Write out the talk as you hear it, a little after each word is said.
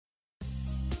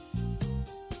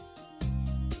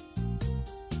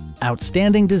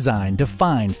Outstanding design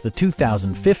defines the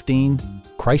 2015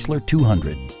 Chrysler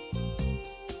 200.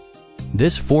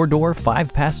 This four-door,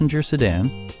 five-passenger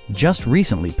sedan just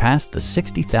recently passed the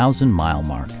 60,000-mile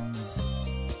mark.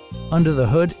 Under the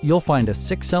hood, you'll find a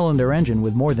six-cylinder engine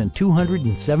with more than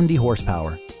 270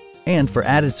 horsepower. And for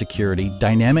added security,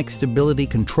 dynamic stability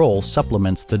control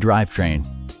supplements the drivetrain.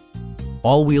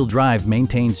 All-wheel drive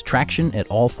maintains traction at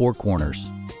all four corners.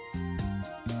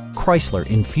 Chrysler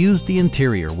infused the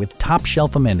interior with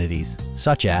top-shelf amenities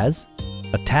such as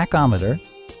a tachometer,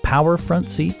 power front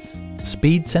seats,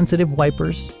 speed-sensitive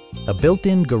wipers, a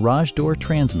built-in garage door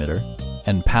transmitter,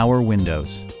 and power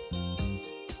windows.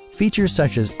 Features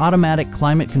such as automatic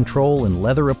climate control and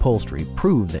leather upholstery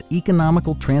prove that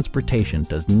economical transportation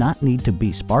does not need to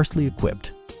be sparsely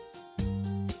equipped.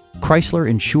 Chrysler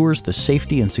ensures the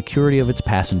safety and security of its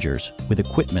passengers with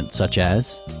equipment such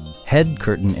as head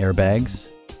curtain airbags,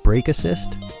 brake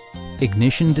assist,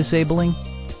 ignition disabling,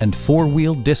 and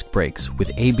four-wheel disc brakes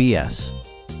with ABS.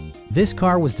 This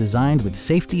car was designed with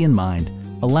safety in mind,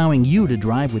 allowing you to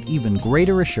drive with even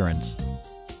greater assurance.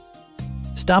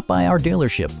 Stop by our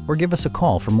dealership or give us a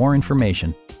call for more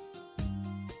information.